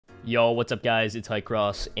Yo, what's up guys, it's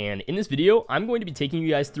Highcross, and in this video, I'm going to be taking you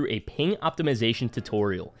guys through a ping optimization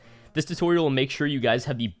tutorial. This tutorial will make sure you guys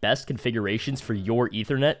have the best configurations for your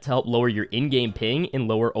Ethernet to help lower your in-game ping and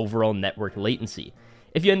lower overall network latency.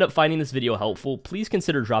 If you end up finding this video helpful, please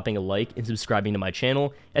consider dropping a like and subscribing to my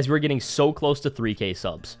channel, as we're getting so close to 3K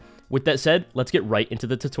subs. With that said, let's get right into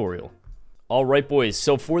the tutorial. Alright boys,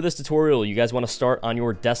 so for this tutorial, you guys want to start on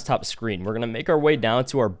your desktop screen. We're going to make our way down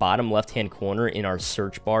to our bottom left-hand corner in our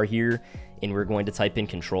search bar here, and we're going to type in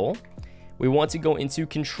control. We want to go into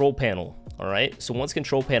control panel, alright? So once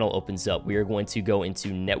control panel opens up, we are going to go into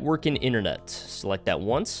network and internet. Select that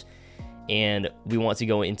once, and we want to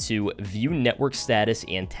go into view network status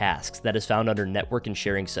and tasks. That is found under network and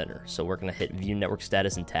sharing center. So we're going to hit view network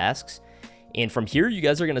status and tasks. And from here, you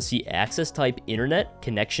guys are going to see access type internet,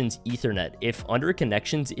 connections, Ethernet. If under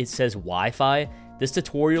connections, it says Wi-Fi, this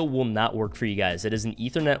tutorial will not work for you guys. It is an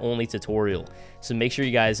Ethernet only tutorial. So make sure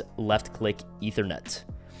you guys left click Ethernet.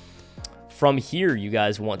 From here, you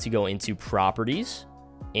guys want to go into properties.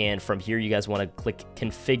 And from here, you guys want to click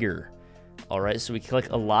configure. All right, so we click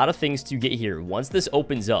a lot of things to get here. Once this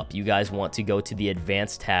opens up, you guys want to go to the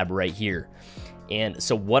advanced tab right here. And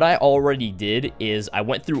so what I already did is I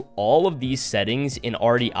went through all of these settings and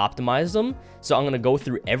already optimized them. So I'm going to go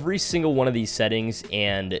through every single one of these settings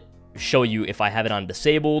and show you if I have it on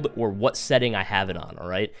disabled or what setting I have it on, all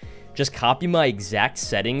right? Just copy my exact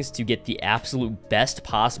settings to get the absolute best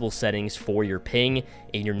possible settings for your ping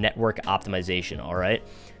and your network optimization, all right?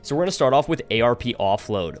 So we're going to start off with ARP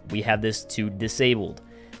offload. We have this to disabled.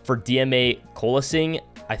 For DMA coalescing,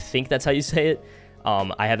 I think that's how you say it,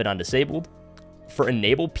 I have it on disabled. For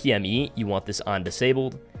enable PME, you want this on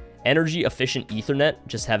disabled. Energy efficient Ethernet,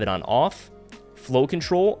 just have it on off. Flow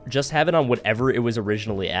control, just have it on whatever it was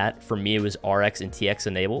originally at. For me, it was RX and TX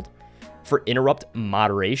enabled. For interrupt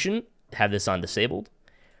moderation, have this on disabled.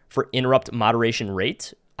 For interrupt moderation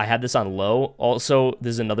rate, I have this on low. Also,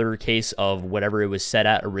 this is another case of whatever it was set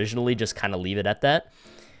at originally, just kind of leave it at that.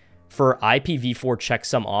 For IPv4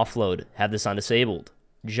 checksum offload, have this on disabled.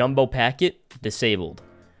 Jumbo packet, disabled.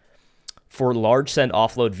 For large send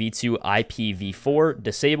offload v2 IPv4,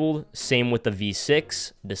 disabled. Same with the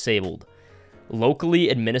v6, disabled. Locally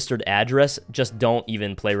administered address, just don't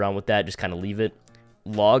even play around with that, just kind of leave it.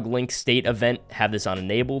 Log link state event, have this on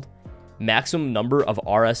enabled. Maximum number of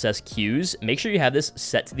RSS queues, make sure you have this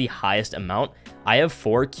set to the highest amount. I have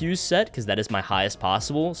 4 queues set because that is my highest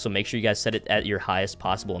possible, so make sure you guys set it at your highest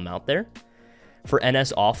possible amount there. For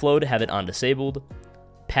NS offload, have it on disabled.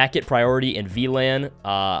 Packet priority and VLAN,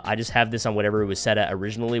 I just have this on whatever it was set at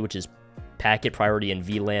originally, which is packet priority and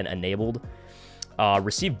VLAN enabled.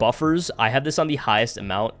 Receive buffers, I have this on the highest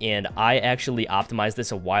amount, and I actually optimized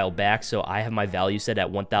this a while back, so I have my value set at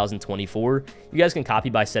 1024. You guys can copy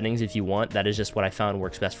by settings if you want. That is just what I found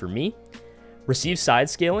works best for me. Receive side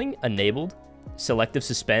scaling, enabled. Selective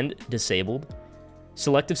suspend, disabled.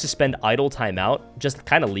 Selective suspend idle timeout, just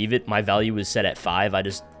kind of leave it. My value was set at 5. I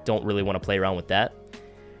just don't really want to play around with that.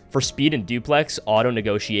 For speed and duplex, auto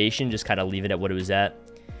negotiation, just kind of leave it at what it was at.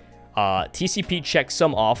 TCP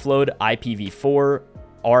checksum offload, IPv4,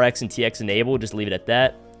 RX and TX enabled, just leave it at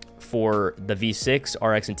that. For the v6,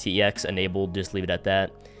 RX and TX enabled, just leave it at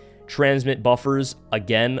that. Transmit buffers,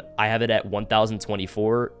 again, I have it at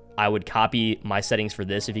 1024. I would copy my settings for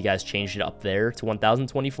this if you guys changed it up there to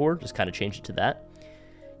 1024, just kind of change it to that.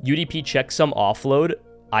 UDP checksum offload,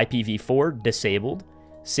 IPv4, disabled.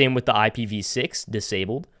 Same with the IPv6,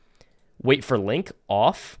 disabled. Wait for link,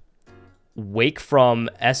 off. Wake from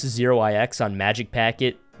S0IX on magic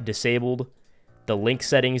packet, disabled. The link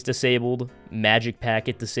settings, disabled. Magic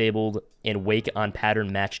packet, disabled. And wake on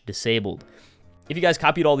pattern match, disabled. If you guys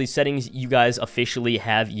copied all these settings, you guys officially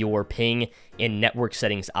have your ping and network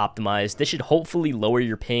settings optimized. This should hopefully lower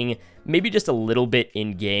your ping, maybe just a little bit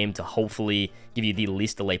in-game to hopefully give you the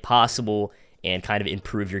least delay possible and kind of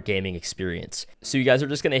improve your gaming experience. So you guys are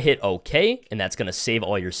just going to hit OK, and that's going to save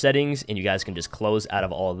all your settings, and you guys can just close out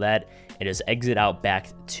of all of that and just exit out back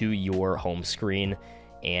to your home screen,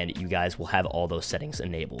 and you guys will have all those settings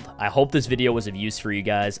enabled. I hope this video was of use for you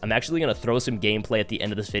guys. I'm actually going to throw some gameplay at the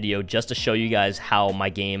end of this video just to show you guys how my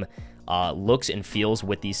game looks and feels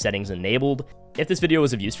with these settings enabled. If this video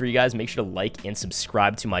was of use for you guys, make sure to like and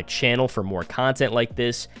subscribe to my channel for more content like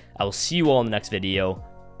this. I will see you all in the next video.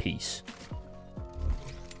 Peace.